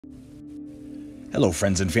Hello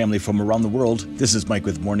friends and family from around the world, this is Mike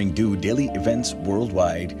with Morning Dew Daily Events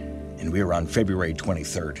Worldwide, and we are on February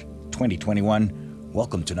 23rd, 2021.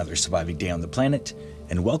 Welcome to another surviving day on the planet,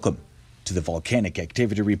 and welcome to the Volcanic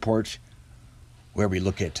Activity Report, where we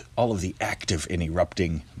look at all of the active and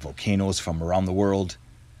erupting volcanoes from around the world,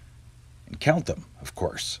 and count them, of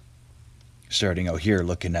course. Starting out here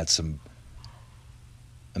looking at some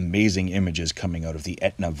amazing images coming out of the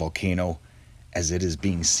Etna Volcano as it is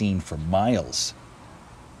being seen for miles.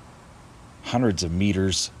 Hundreds of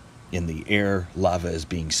meters in the air, lava is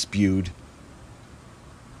being spewed.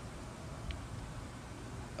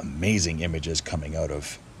 Amazing images coming out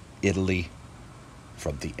of Italy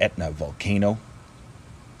from the Etna Volcano,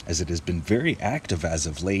 as it has been very active as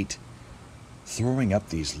of late, throwing up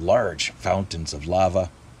these large fountains of lava.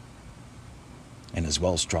 And as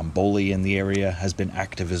well, Stromboli in the area has been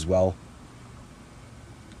active as well.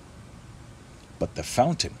 But the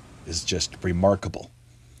fountain is just remarkable.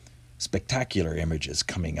 Spectacular images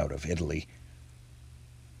coming out of Italy.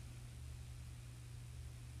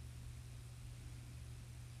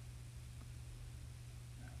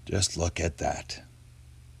 Just look at that.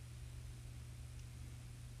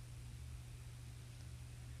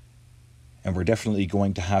 And we're definitely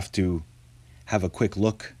going to have a quick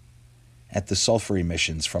look at the sulfur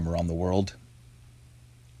emissions from around the world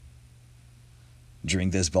during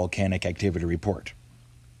this volcanic activity report,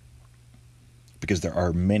 because there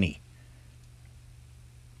are many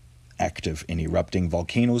active and erupting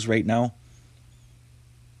volcanoes right now.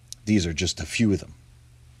 These are just a few of them.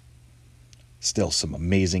 Still some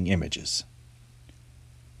amazing images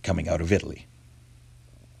coming out of Italy.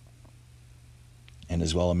 And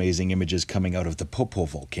as well, amazing images coming out of the Pacaya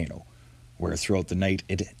Volcano, where throughout the night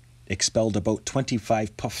it expelled about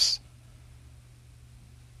 25 puffs.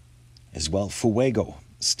 As well, Fuego,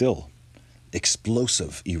 still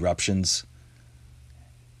explosive eruptions,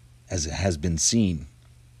 as it has been seen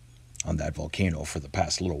on that volcano for the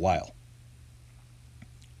past little while.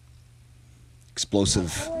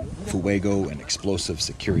 Explosive Fuego and explosive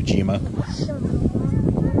Sakurajima.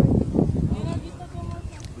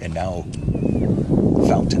 And now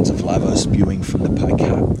fountains of lava spewing from the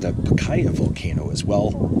Pacaya Volcano as well.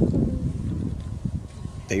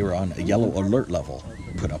 They were on a yellow alert level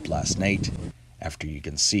put up last night, after you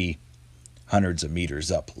can see hundreds of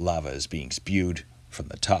meters up, lava is being spewed from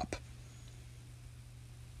the top.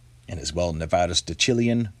 And as well, Nevados de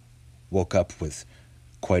Chilian woke up with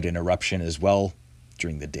quite an eruption as well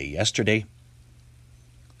during the day yesterday.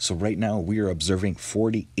 So right now we are observing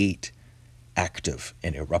 48 active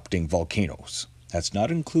and erupting volcanoes. That's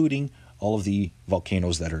not including all of the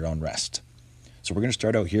volcanoes that are on rest. So we're going to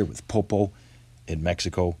start out here with Popo in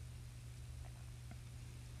Mexico.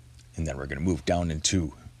 And then we're going to move down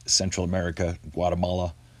into Central America,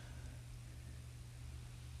 Guatemala.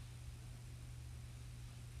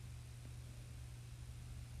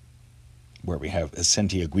 Where we have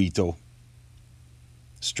Santiaguito,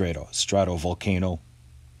 Strato Volcano,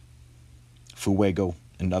 Fuego,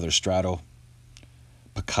 another strato,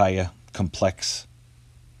 Pacaya Complex,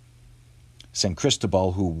 San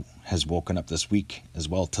Cristobal, who has woken up this week as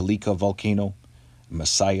well, Talica Volcano,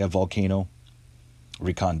 Masaya Volcano,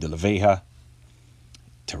 Rincon de la Vieja,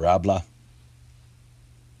 Tarabla,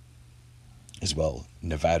 as well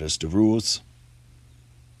Nevados de Ruiz,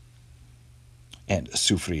 and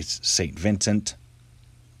Sufri's St. Vincent.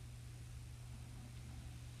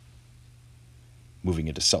 Moving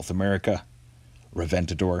into South America,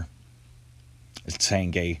 Reventador,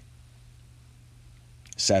 Tsange,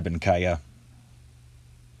 Sabancaya.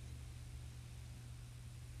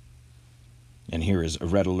 And here is a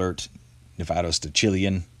red alert, Nevados de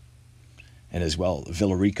Chilian, and as well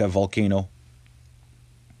Villarrica Volcano.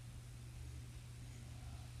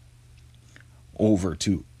 Over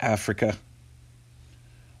to Africa,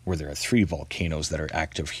 where there are 3 volcanoes that are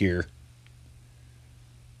active here.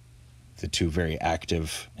 The 2 very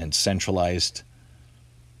active and centralized,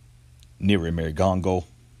 Nyiragongo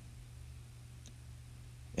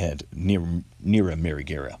and Nyiragongo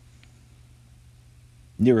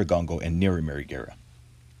and Nyiramerigera.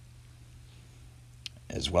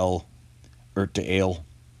 As well, Erta Ale.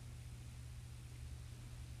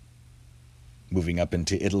 Moving up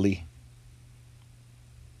into Italy,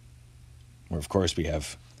 where of course we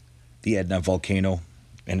have the Etna Volcano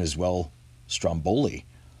and as well Stromboli,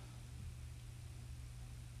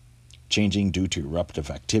 changing due to eruptive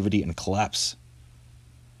activity and collapse.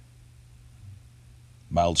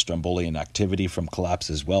 Mild Strombolian activity from collapse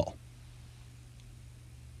as well.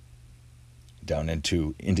 Down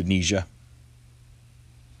into Indonesia.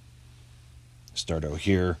 Start out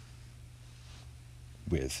here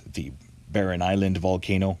with the Barren Island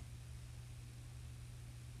Volcano,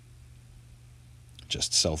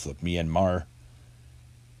 just south of Myanmar,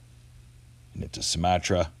 and into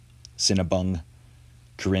Sumatra, Sinabung,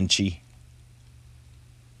 Kerinci,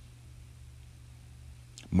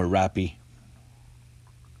 Merapi,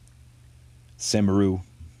 Semeru,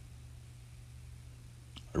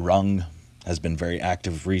 Rung has been very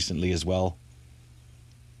active recently as well,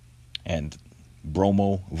 and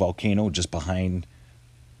Bromo Volcano just behind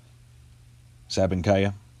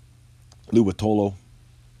Sabancaya, Luwatolo,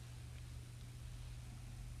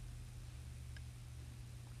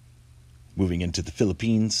 moving into the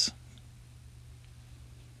Philippines,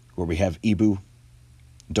 where we have Ibu,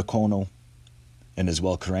 Dacono, and as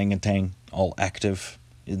well Karangantang, all active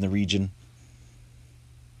in the region.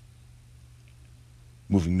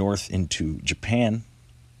 Moving north into Japan,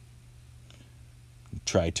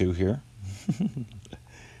 try to here.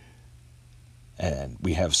 And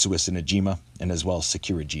we have Suwasanojima and as well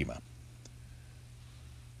Sakurajima.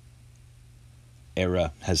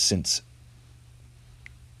 Era has since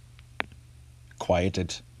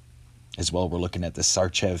quieted. As well, we're looking at the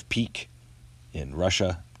Sarchev Peak in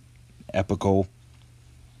Russia, Epiko,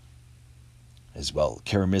 as well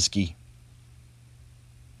Karamisky,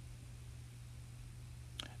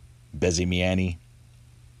 Bezimiany,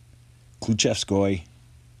 Kluchevskoy,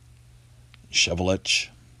 Shevelich.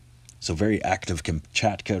 So very active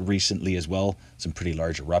Kamchatka recently as well. Some pretty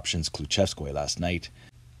large eruptions. Kluchevskoy last night.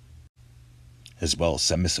 As well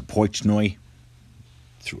Semisopoichnoi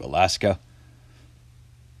through Alaska.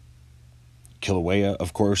 Kilauea,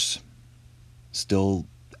 of course, still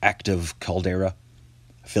active caldera,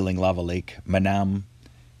 filling lava lake. Manam,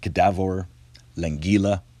 Kadavor,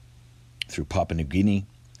 Langila through Papua New Guinea.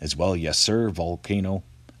 As well Yasur Volcano.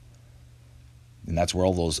 And that's where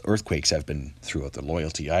all those earthquakes have been throughout the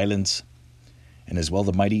Loyalty Islands. And as well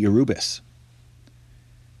the mighty Erebus.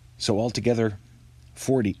 So altogether,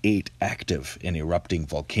 48 active and erupting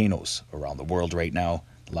volcanoes around the world right now.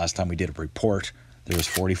 The last time we did a report, there was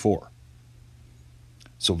 44.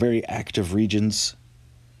 So very active regions,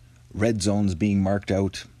 red zones being marked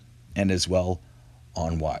out, and as well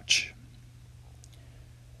on watch.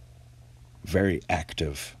 Very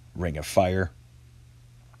active ring of fire.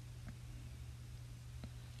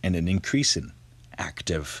 And an increase in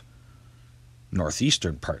active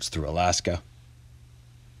northeastern parts through Alaska.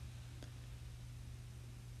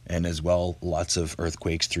 And as well, lots of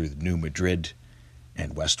earthquakes through New Madrid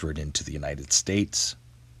and westward into the United States.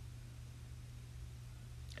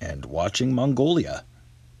 And watching Mongolia,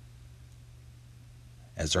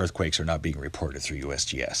 as earthquakes are not being reported through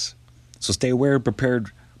USGS. So stay aware and prepared.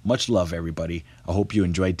 Much love, everybody. I hope you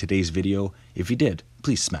enjoyed today's video. If you did,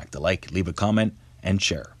 please smack the like, leave a comment, and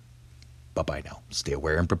share. Bye-bye now. Stay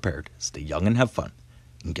aware and prepared. Stay young and have fun.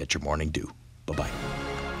 And get your morning dew. Bye-bye.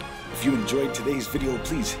 If you enjoyed today's video,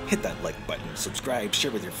 please hit that like button, subscribe,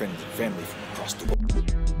 share with your friends and family from across the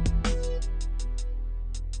world.